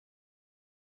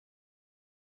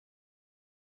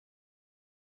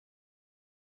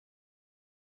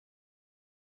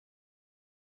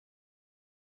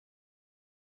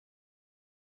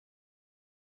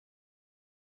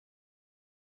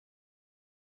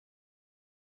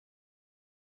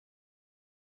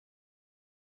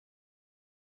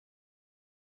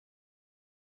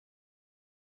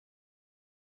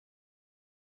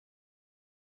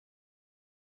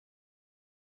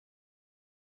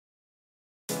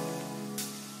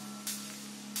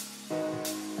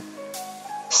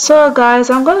So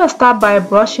guys, I'm gonna start by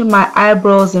brushing my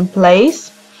eyebrows in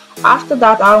place. After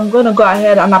that, I'm gonna go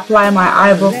ahead and apply my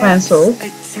eyebrow pencil.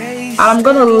 And I'm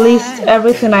gonna list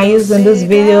everything I use in this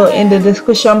video in the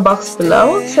description box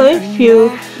below. So if you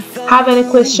have any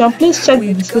question, please check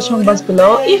the description box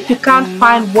below. If you can't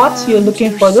find what you're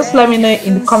looking for, just let me know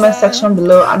in the comment section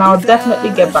below and I'll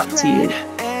definitely get back to you.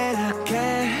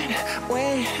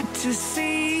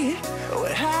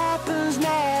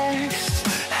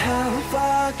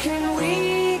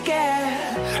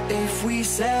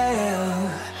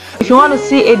 If you want to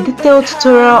see a detailed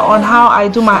tutorial on how I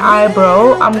do my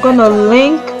eyebrow, I'm gonna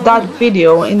link that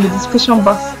video in the description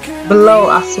box below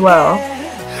as well.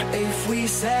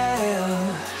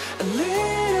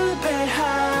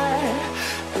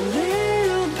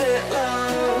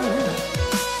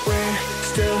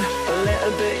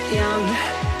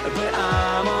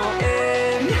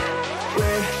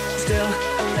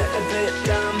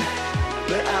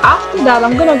 After that,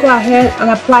 I'm gonna go ahead and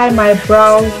apply my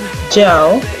brow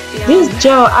gel. This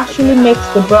gel actually makes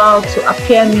the brow to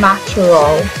appear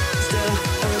natural.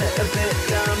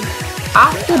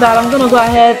 After that, I'm gonna go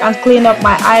ahead and clean up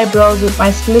my eyebrows with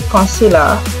my sleek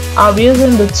concealer. I'll be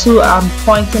using the two I'm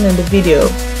pointing in the video.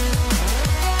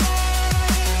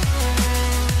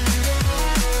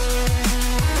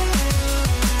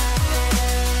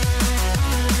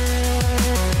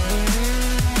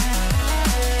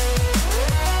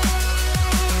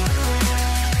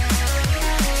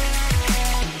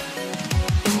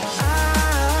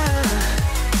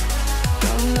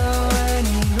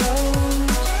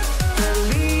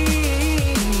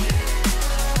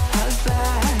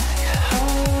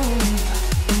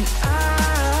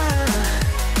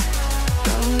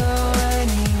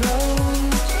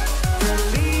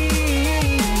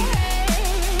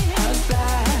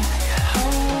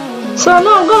 So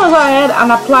now I'm going to go ahead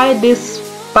and apply this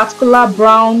particular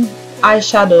brown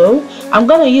eyeshadow. I'm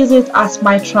going to use it as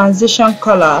my transition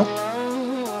color.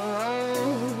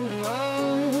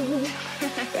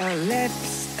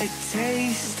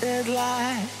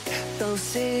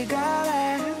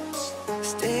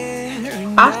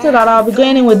 After that, I'll be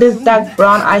going in with this dark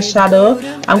brown eyeshadow.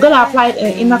 I'm going to apply it in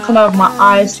the inner corner of my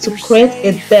eyes to create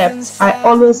a depth. I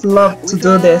always love to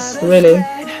do this, really.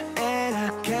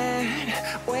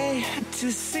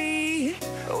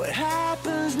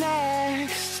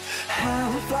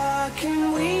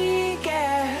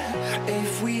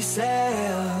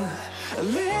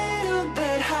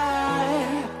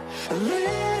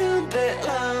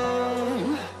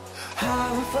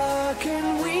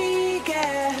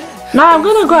 Now I'm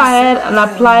going to go ahead and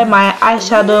apply my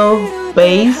eyeshadow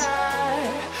base.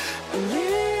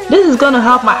 This is going to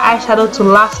help my eyeshadow to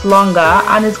last longer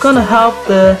and it's going to help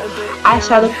the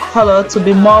eyeshadow color to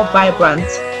be more vibrant.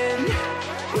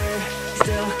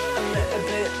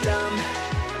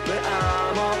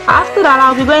 After that,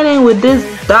 I'll be going in with this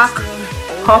dark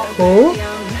purple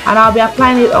and I'll be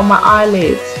applying it on my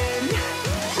eyelids.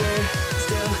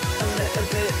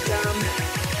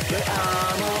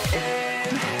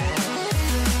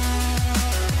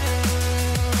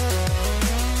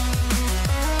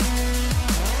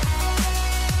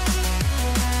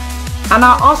 And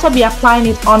I'll also be applying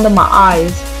it under my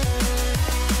eyes.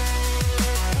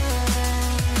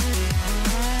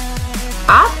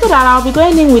 After that, I'll be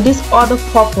going in with this other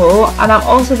purple and I'm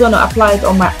also going to apply it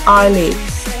on my eyelids.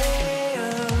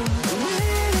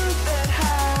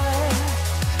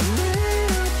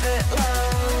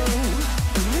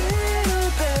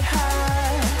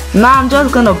 Now I'm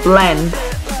just going to blend.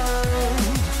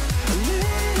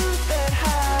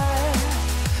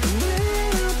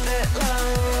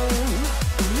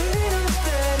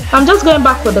 I'm just going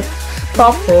back with the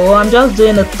purple. I'm just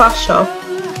doing a touch up.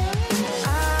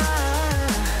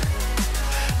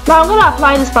 Now I'm going to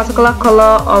apply this particular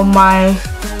color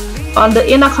on the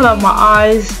inner corner of my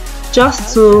eyes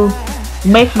just to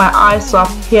make my eyes to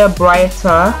appear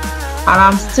brighter. And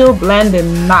I'm still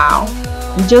blending now.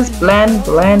 You just blend,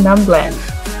 blend and blend.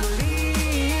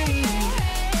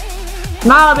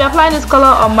 Now I'll be applying this color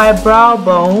on my brow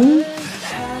bone.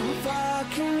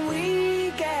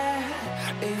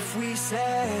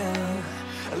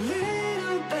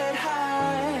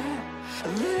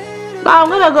 Now I'm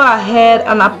going to go ahead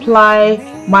and apply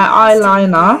my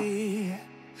eyeliner.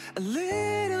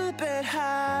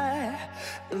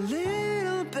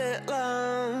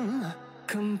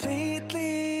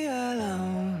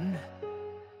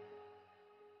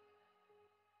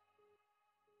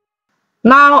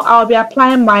 Now I'll be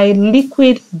applying my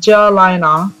liquid gel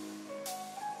liner.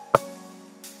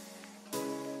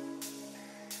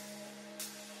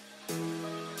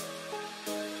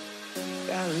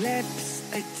 Lips,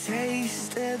 it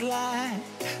tasted like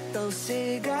those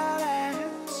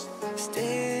cigarettes,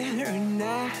 staring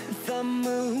at the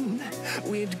moon.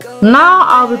 We'd go. Now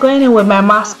I'll be going in with my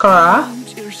mascara.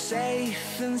 You're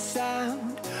safe and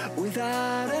sound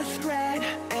without a threat,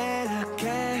 and I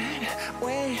can't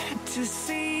wait to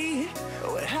see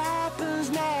what happens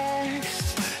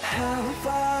next. How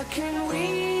far can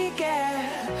we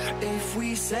get if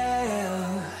we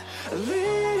sail a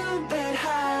little bit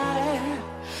higher,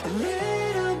 a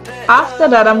little bit? After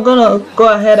that, I'm gonna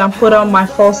go ahead and put on my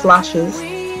false lashes.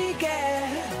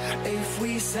 If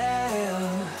we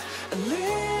sail a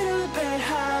little bit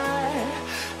high,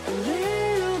 a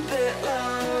little bit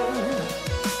low,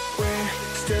 we're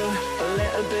still a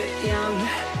little bit young,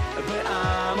 but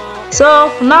I'm all. So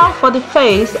now for the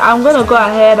face, I'm gonna go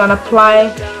ahead and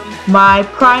apply my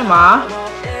primer.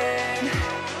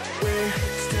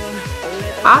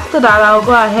 After that, I'll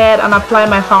go ahead and apply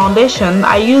my foundation.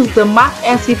 I use the MAC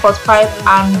NC45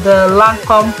 and the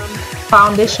Lancome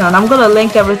foundation. I'm gonna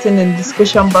link everything in the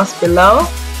description box below.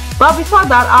 But before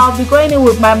that, I'll be going in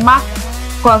with my MAC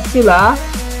concealer.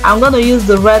 I'm gonna use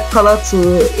the red color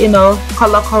to,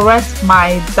 color correct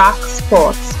my dark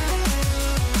spots.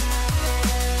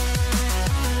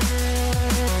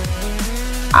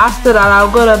 After that, I'm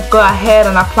gonna go ahead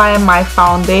and apply my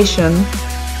foundation.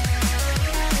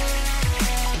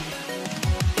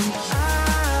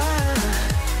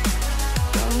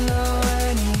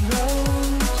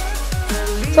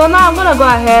 So now I'm gonna go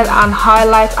ahead and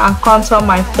highlight and contour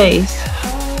my face.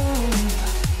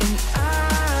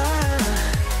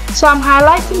 So I'm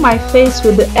highlighting my face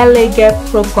with the LA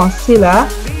Pro Concealer.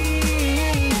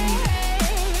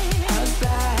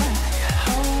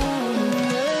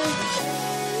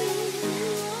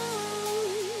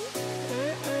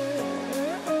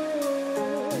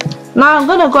 Now I'm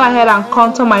gonna go ahead and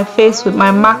contour my face with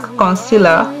my MAC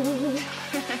Concealer.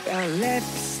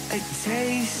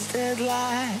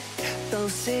 Like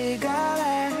those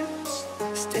cigarettes,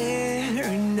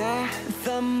 staring at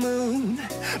the moon.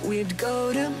 We'd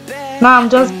go to bed. Now I'm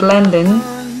just blending.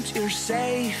 You're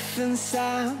safe and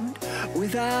sound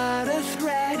without a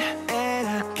threat, and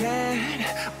I can't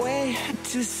wait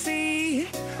to see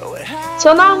what happens.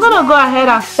 So now I'm gonna go ahead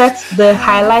and set the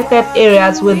highlighted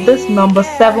areas with this number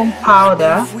 7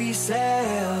 powder.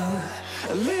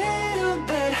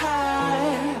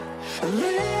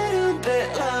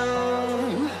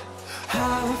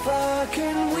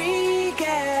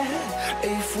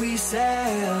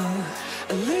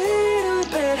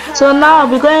 So now I'll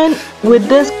be going with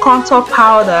this contour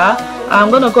powder.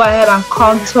 I'm gonna go ahead and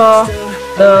contour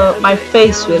my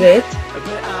face with it.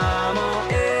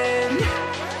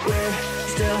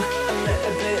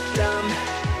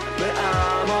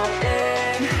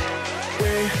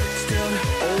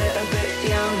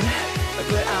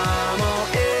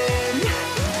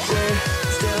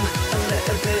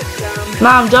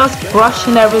 Now I'm just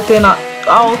brushing everything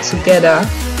all together.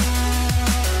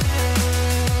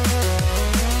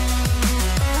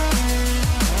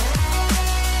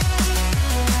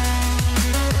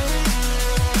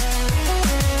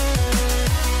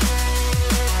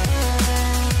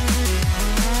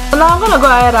 Now I'm gonna go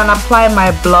ahead and apply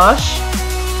my blush.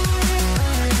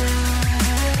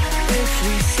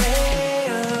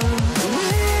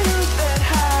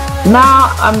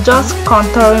 Now I'm just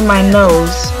contouring my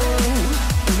nose.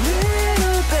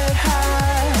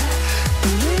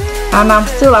 And I'm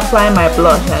still applying my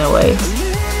blush anyways.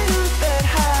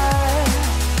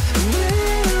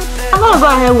 I'm gonna go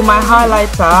ahead with my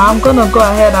highlighter. I'm gonna go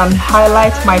ahead and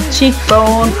highlight my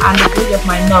cheekbone and the bridge of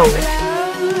my nose.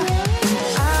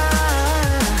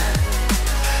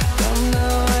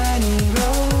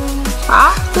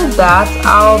 After that,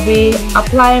 I'll be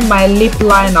applying my lip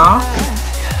liner.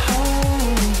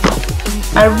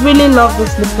 I really love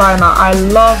this lip liner. I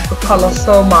love the color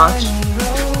so much.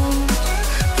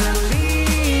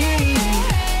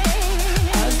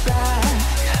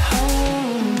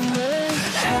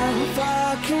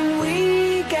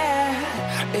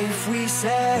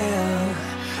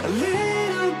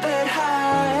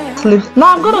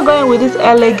 Now I'm gonna go in with this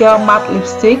LA Girl matte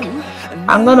lipstick.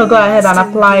 I'm gonna go ahead and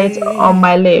apply it on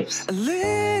my lips.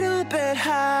 And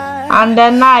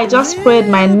then now I just sprayed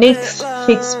my NYX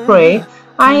Fix Spray.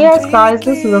 And yes guys,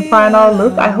 this is the final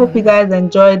look. I hope you guys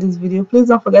enjoyed this video. Please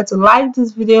don't forget to like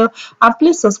this video and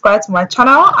please subscribe to my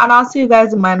channel, and I'll see you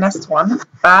guys in my next one.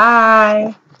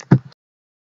 Bye.